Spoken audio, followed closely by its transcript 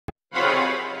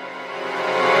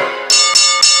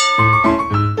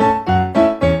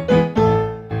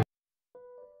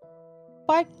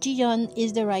Park Ji-yeon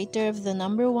is the writer of the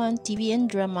 #1 TVN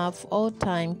drama of all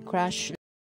time, Crash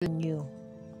Landing on You.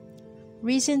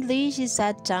 Recently, she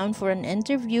sat down for an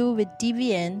interview with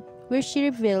TVN where she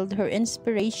revealed her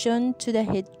inspiration to the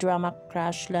hit drama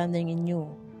Crash Landing on You.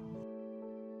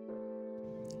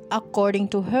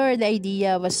 According to her, the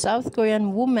idea of a South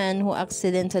Korean woman who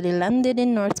accidentally landed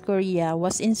in North Korea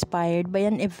was inspired by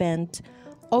an event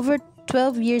over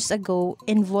 12 years ago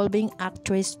involving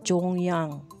actress Jong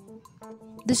Young.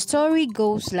 The story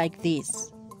goes like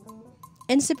this.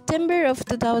 In September of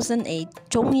 2008,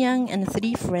 Jong Young and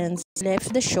 3 friends left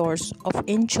the shores of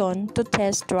Incheon to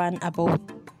test run a boat.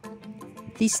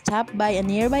 They stopped by a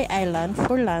nearby island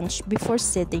for lunch before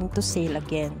setting to sail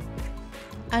again.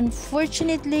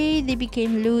 Unfortunately, they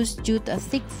became loose due to a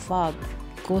thick fog,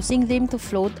 causing them to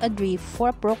float adrift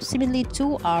for approximately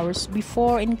 2 hours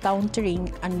before encountering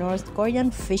a North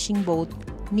Korean fishing boat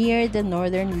near the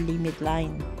northern limit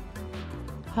line.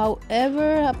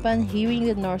 However, upon hearing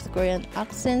the North Korean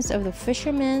accents of the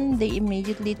fishermen, they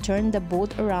immediately turned the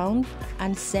boat around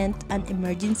and sent an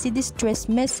emergency distress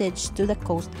message to the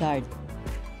Coast Guard.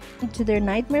 Their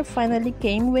nightmare finally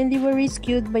came when they were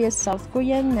rescued by a South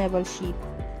Korean naval ship.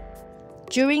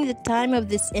 During the time of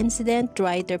this incident,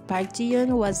 writer Park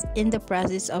Ji-yeon was in the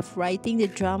process of writing the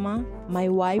drama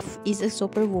My Wife is a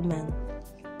Superwoman.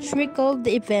 She recalled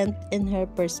the event in her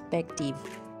perspective.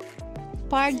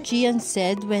 Park Ji-yeon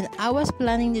said, "When I was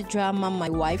planning the drama My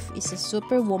Wife is a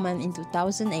Superwoman in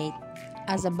 2008,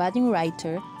 as a budding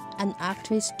writer, an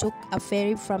actress took a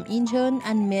ferry from Incheon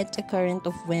and met a current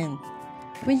of wind.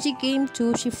 When she came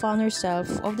to, she found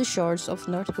herself off the shores of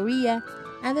North Korea,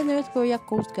 and the North Korea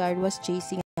Coast Guard was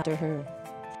chasing after her.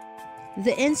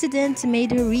 The incident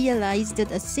made her realize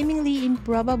that a seemingly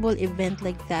improbable event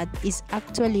like that is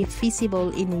actually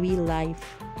feasible in real life.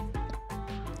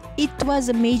 It was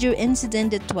a major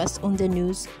incident that was on the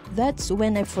news. That's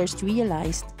when I first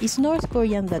realized, is North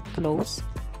Korea that close?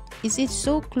 Is it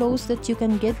so close that you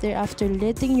can get there after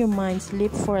letting your mind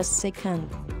slip for a second?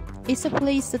 It's a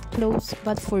place that close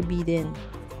but forbidden."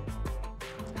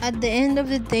 At the end of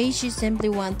the day, she simply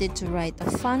wanted to write a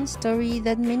fun story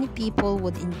that many people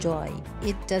would enjoy.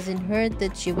 It doesn't hurt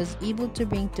that she was able to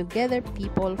bring together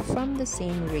people from the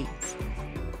same race.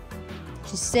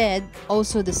 She said,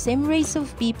 "Also, the same race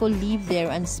of people live there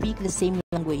and speak the same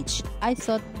language. I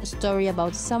thought a story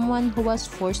about someone who was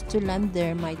forced to land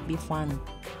there might be fun."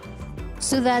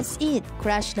 So that's it.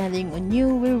 Crash Landing on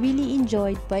You were really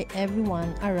enjoyed by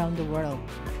everyone around the world.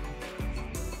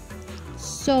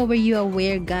 So were you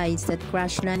aware, guys, that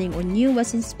Crash Landing on You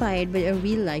was inspired by a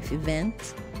real-life event?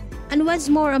 And what's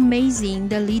more amazing,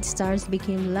 the lead stars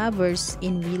became lovers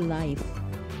in real life.